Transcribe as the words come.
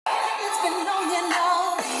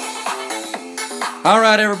All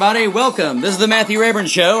right, everybody, welcome. This is the Matthew Rayburn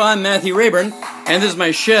Show. I'm Matthew Rayburn, and this is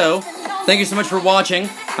my show. Thank you so much for watching.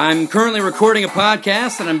 I'm currently recording a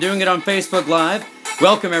podcast, and I'm doing it on Facebook Live.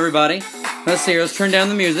 Welcome, everybody. Let's see here. Let's turn down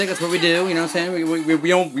the music. That's what we do. You know what I'm saying?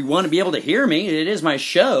 We want to be able to hear me. It is my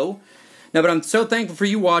show. No, but I'm so thankful for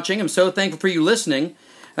you watching. I'm so thankful for you listening.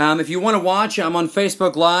 If you want to watch, I'm on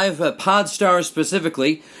Facebook Live, Podstars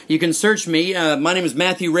specifically. You can search me. My name is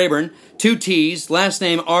Matthew Rayburn, 2 T's, last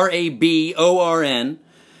name R-A-B-O-R-N.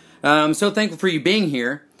 I'm so thankful for you being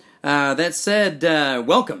here. That said,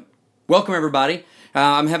 welcome. Welcome, everybody.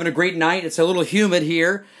 I'm having a great night. It's a little humid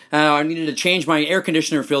here. I needed to change my air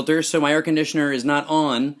conditioner filter, so my air conditioner is not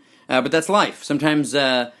on. But that's life. Sometimes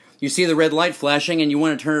you see the red light flashing, and you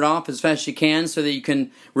want to turn it off as fast as you can so that you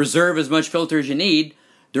can reserve as much filter as you need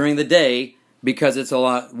during the day, because it's a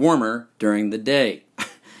lot warmer during the day.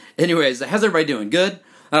 Anyways, how's everybody doing? Good?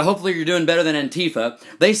 Hopefully you're doing better than Antifa.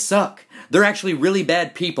 They suck. They're actually really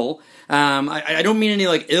bad people. I don't mean any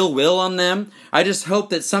ill will on them. I just hope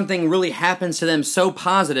that something really happens to them so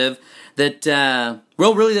positive that,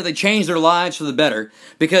 that they change their lives for the better.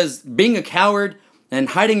 Because being a coward and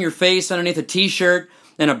hiding your face underneath a t-shirt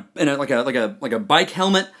and a bike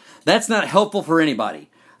helmet, that's not helpful for anybody.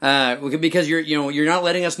 Because you're not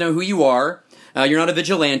letting us know who you are. You're not a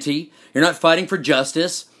vigilante. You're not fighting for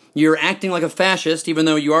justice. You're acting like a fascist, even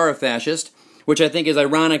though you are a fascist, which I think is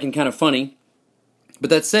ironic and kind of funny. But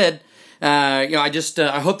that said, I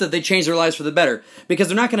hope that they change their lives for the better, because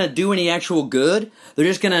they're not going to do any actual good. They're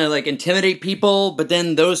just going to intimidate people, but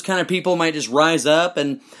then those kind of people might just rise up.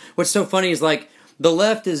 And what's so funny is the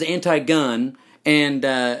left is anti-gun. And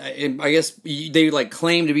I guess they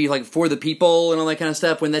claim to be for the people and all that kind of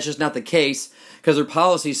stuff, when that's just not the case, because their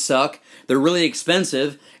policies suck. They're really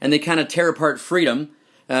expensive, and they kind of tear apart freedom.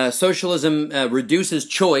 Socialism reduces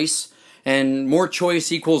choice, and more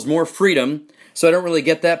choice equals more freedom. So I don't really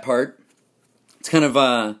get that part. It's kind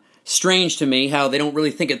of strange to me how they don't really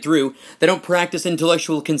think it through. They don't practice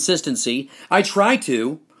intellectual consistency. I try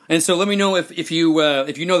to, and so let me know if you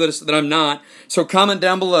know that I'm not. So comment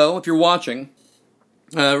down below if you're watching.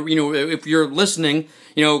 If you're listening,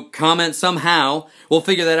 comment somehow. We'll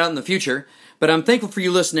figure that out in the future. But I'm thankful for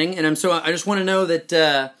you listening, and I just want to know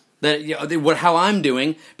how I'm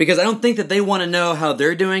doing, because I don't think that they want to know how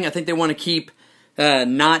they're doing. I think they want to keep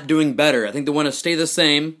not doing better. I think they want to stay the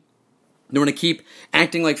same. They want to keep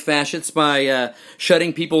acting like fascists by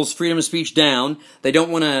shutting people's freedom of speech down. They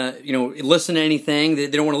don't want to, listen to anything. They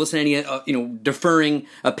don't want to listen to any, deferring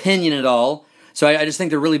opinion at all. So I just think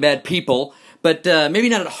they're really bad people. But maybe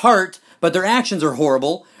not at heart, but their actions are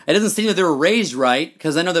horrible. It doesn't seem that they were raised right,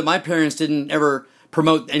 because I know that my parents didn't ever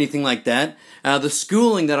promote anything like that. The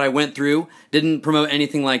schooling that I went through didn't promote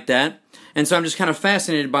anything like that. And so I'm just kind of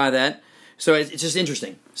fascinated by that. So it's just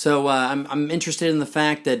interesting. So I'm interested in the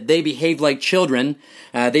fact that they behave like children.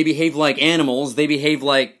 They behave like animals. They behave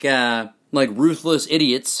like ruthless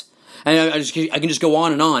idiots. And I can just go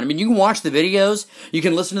on and on. I mean, you can watch the videos. You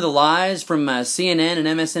can listen to the lies from CNN and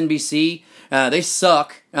MSNBC. They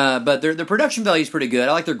suck, but their production value is pretty good.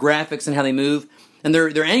 I like their graphics and how they move. And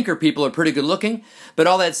their anchor people are pretty good looking. But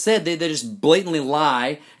all that said, they just blatantly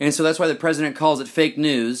lie. And so that's why the president calls it fake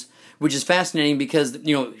news, which is fascinating, because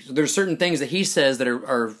there's certain things that he says that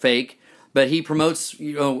are fake, but he promotes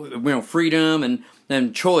freedom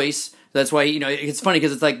and choice. That's why it's funny,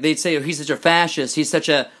 because it's they'd say, oh, he's such a fascist, he's such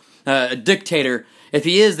a dictator. If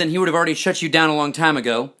he is, then he would have already shut you down a long time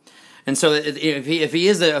ago. And so if he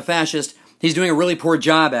is a fascist, he's doing a really poor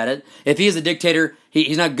job at it. If he is a dictator,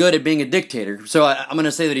 he's not good at being a dictator. So I'm going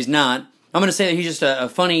to say that he's not. I'm going to say that he's just a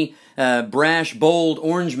funny, brash, bold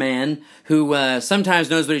orange man who sometimes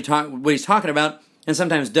knows what he's talking about and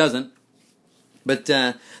sometimes doesn't. But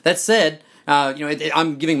that said,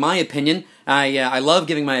 I'm giving my opinion. I love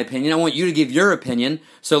giving my opinion. I want you to give your opinion.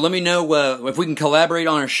 So let me know if we can collaborate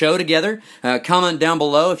on a show together. Comment down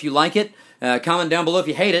below if you like it. Comment down below if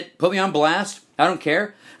you hate it. Put me on blast. I don't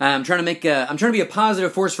care. I'm trying to be a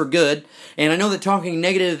positive force for good, and I know that talking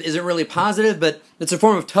negative isn't really positive, but it's a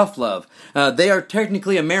form of tough love. They are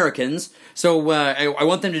technically Americans, so I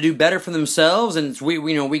want them to do better for themselves, and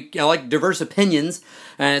I like diverse opinions,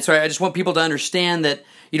 and so I just want people to understand that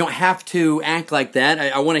you don't have to act like that.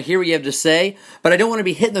 I want to hear what you have to say, but I don't want to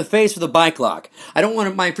be hit in the face with a bike lock. I don't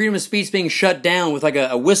want my freedom of speech being shut down with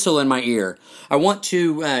a whistle in my ear. I want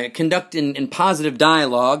to conduct in positive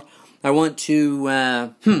dialogue. I want to,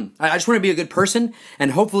 I just want to be a good person, and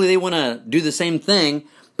hopefully they want to do the same thing,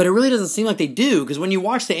 but it really doesn't seem like they do, because when you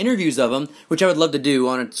watch the interviews of them, which I would love to do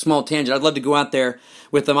on a small tangent, I'd love to go out there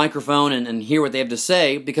with the microphone and hear what they have to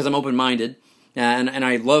say, because I'm open-minded, and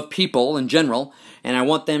I love people in general, and I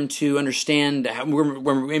want them to understand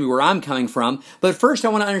maybe where I'm coming from. But first, I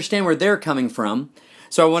want to understand where they're coming from.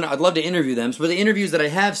 So I'd love to interview them. So the interviews that I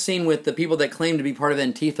have seen with the people that claim to be part of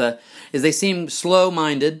Antifa is they seem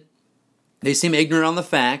slow-minded, they seem ignorant on the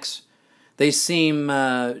facts, they seem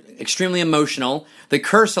extremely emotional, they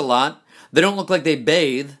curse a lot, they don't look like they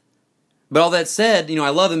bathe. But all that said, I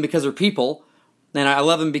love them because they're people, and I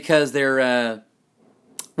love them because they're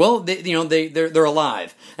they're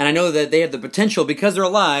alive, and I know that they have the potential because they're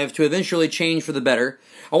alive to eventually change for the better.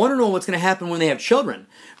 I want to know what's going to happen when they have children,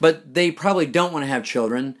 but they probably don't want to have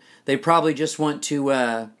children. They probably just want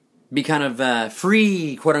to be kind of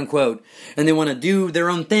free, quote unquote, and they want to do their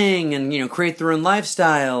own thing and create their own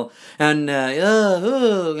lifestyle. And I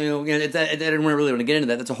don't really want to get into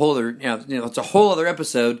that. That's a whole other it's a whole other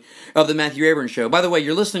episode of the Matthew Rayburn Show. By the way,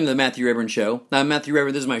 you're listening to the Matthew Rayburn Show. I'm Matthew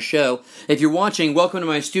Rayburn. This is my show. If you're watching, welcome to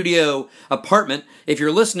my studio apartment. If you're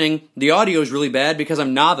listening, the audio is really bad because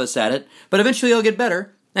I'm novice at it, but eventually it'll get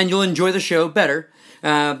better and you'll enjoy the show better.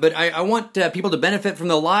 But I want people to benefit from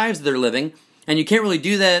the lives they're living. And you can't really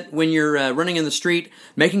do that when you're running in the street,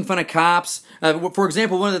 making fun of cops. For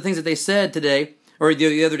example, one of the things that they said today, or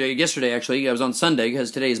the other day, yesterday actually, I was on Sunday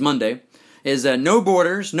because today is Monday, is no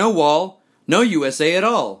borders, no wall, no USA at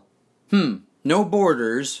all. No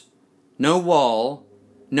borders, no wall,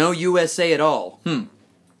 no USA at all.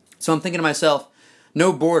 So I'm thinking to myself,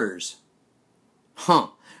 no borders. I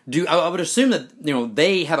would assume that,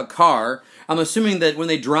 they have a car. I'm assuming that when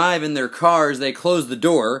they drive in their cars, they close the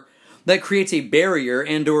door. That creates a barrier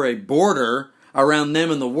and or a border around them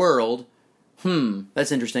and the world.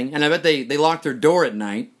 That's interesting. And I bet they lock their door at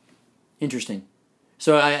night. Interesting.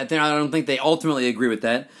 So I don't think they ultimately agree with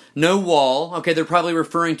that. No wall. Okay, they're probably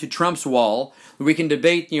referring to Trump's wall. We can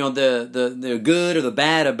debate, the good or the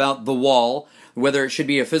bad about the wall. Whether it should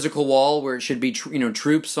be a physical wall, where it should be,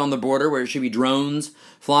 troops on the border, where it should be drones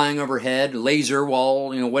flying overhead, laser wall,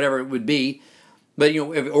 whatever it would be. But,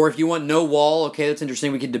 or if you want no wall, okay, that's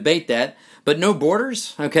interesting. We could debate that. But no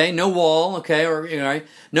borders, okay, no wall, okay, or,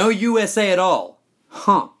 no USA at all.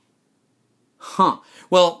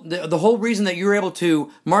 Well, the whole reason that you're able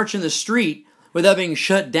to march in the street without being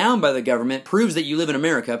shut down by the government proves that you live in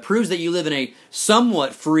America, proves that you live in a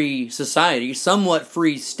somewhat free society, somewhat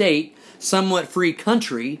free state, somewhat free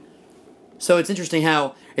country. So it's interesting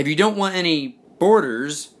how if you don't want any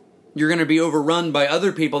borders, you're going to be overrun by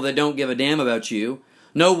other people that don't give a damn about you.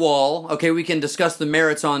 No wall. Okay, we can discuss the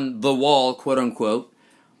merits on the wall, quote unquote.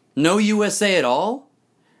 No USA at all?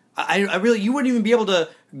 I really, you wouldn't even be able to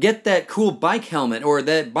get that cool bike helmet, or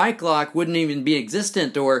that bike lock wouldn't even be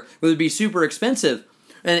existent, or it would be super expensive.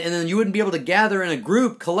 And then you wouldn't be able to gather in a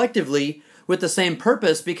group collectively with the same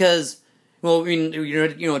purpose because, well,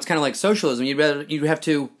 it's kind of like socialism. You'd have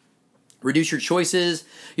to reduce your choices.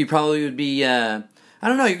 You probably would be, I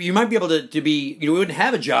don't know, you might be able to be, you wouldn't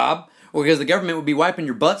have a job, or because the government would be wiping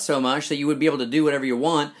your butt so much that you would be able to do whatever you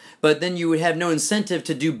want, but then you would have no incentive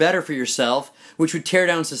to do better for yourself, which would tear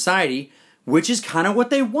down society, which is kind of what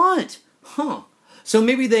they want. So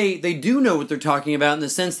maybe they do know what they're talking about in the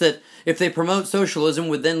sense that if they promote socialism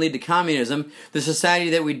would then lead to communism, the society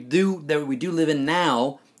that we do live in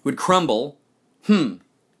now would crumble.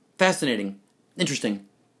 Fascinating. Interesting.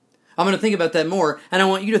 I'm going to think about that more, and I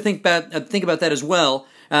want you to think about that as well.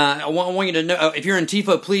 I want you to know, if you're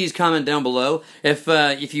Antifa, please comment down below.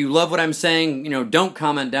 If you love what I'm saying, don't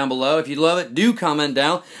comment down below. If you love it, do comment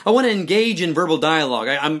down. I want to engage in verbal dialogue.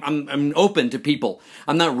 I'm open to people.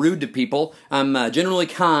 I'm not rude to people. I'm generally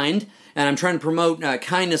kind, and I'm trying to promote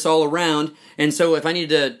kindness all around. And so if I need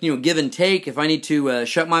to, give and take, if I need to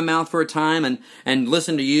shut my mouth for a time and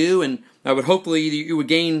listen to you, and I would hopefully you would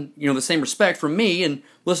gain, the same respect from me and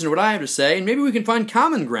listen to what I have to say, and maybe we can find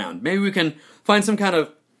common ground. Maybe we can find some kind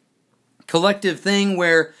of collective thing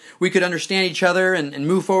where we could understand each other and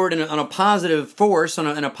move forward on a positive force,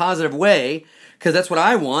 in a positive way, because that's what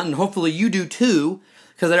I want, and hopefully you do too,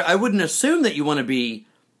 because I wouldn't assume that you want to be,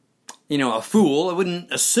 a fool. I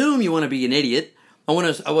wouldn't assume you want to be an idiot. I would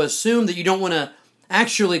assume that you don't want to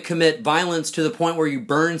actually commit violence to the point where you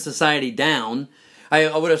burn society down.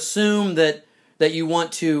 I would assume that you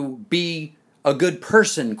want to be a good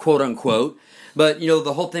person, quote unquote. But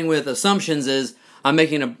the whole thing with assumptions is I'm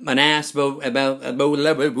making an ass I'm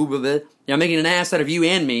making an ass out of you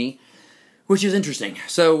and me, which is interesting.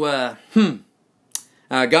 So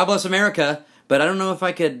God bless America, but I don't know if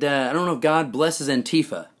I could. I don't know if God blesses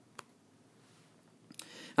Antifa.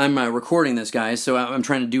 I'm recording this, guys, so I'm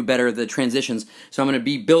trying to do better at the transitions. So I'm going to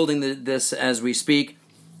be building this as we speak.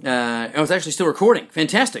 It's actually still recording.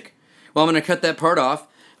 Fantastic. Well, I'm going to cut that part off.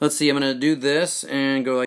 Let's see. I'm going to do this and go like